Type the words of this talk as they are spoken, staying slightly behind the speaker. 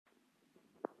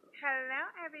Hello,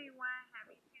 everyone.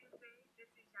 Happy Tuesday. This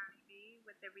is Johnny B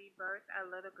with the Rebirth of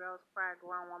Little Girls Cry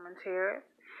Grown Woman Tears.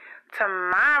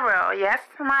 Tomorrow, yes,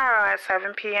 tomorrow at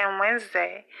 7 p.m.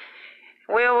 Wednesday,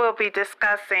 we will be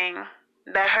discussing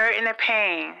the hurt and the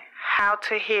pain, how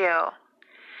to heal.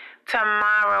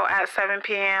 Tomorrow at 7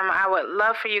 p.m., I would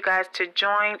love for you guys to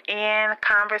join in,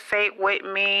 conversate with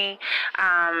me,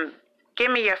 give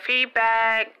me your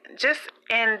feedback, just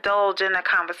indulge in the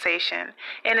conversation.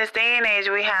 In this day and age,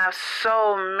 we have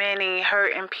so many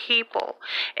hurting people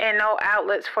and no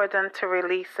outlets for them to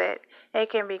release it.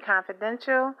 It can be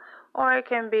confidential or it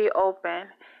can be open.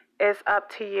 It's up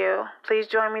to you. Please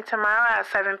join me tomorrow at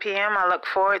 7 p.m. I look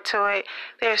forward to it.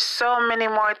 There's so many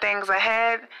more things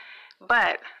ahead,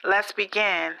 but let's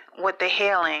begin with the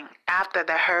healing after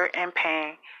the hurt and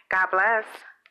pain. God bless.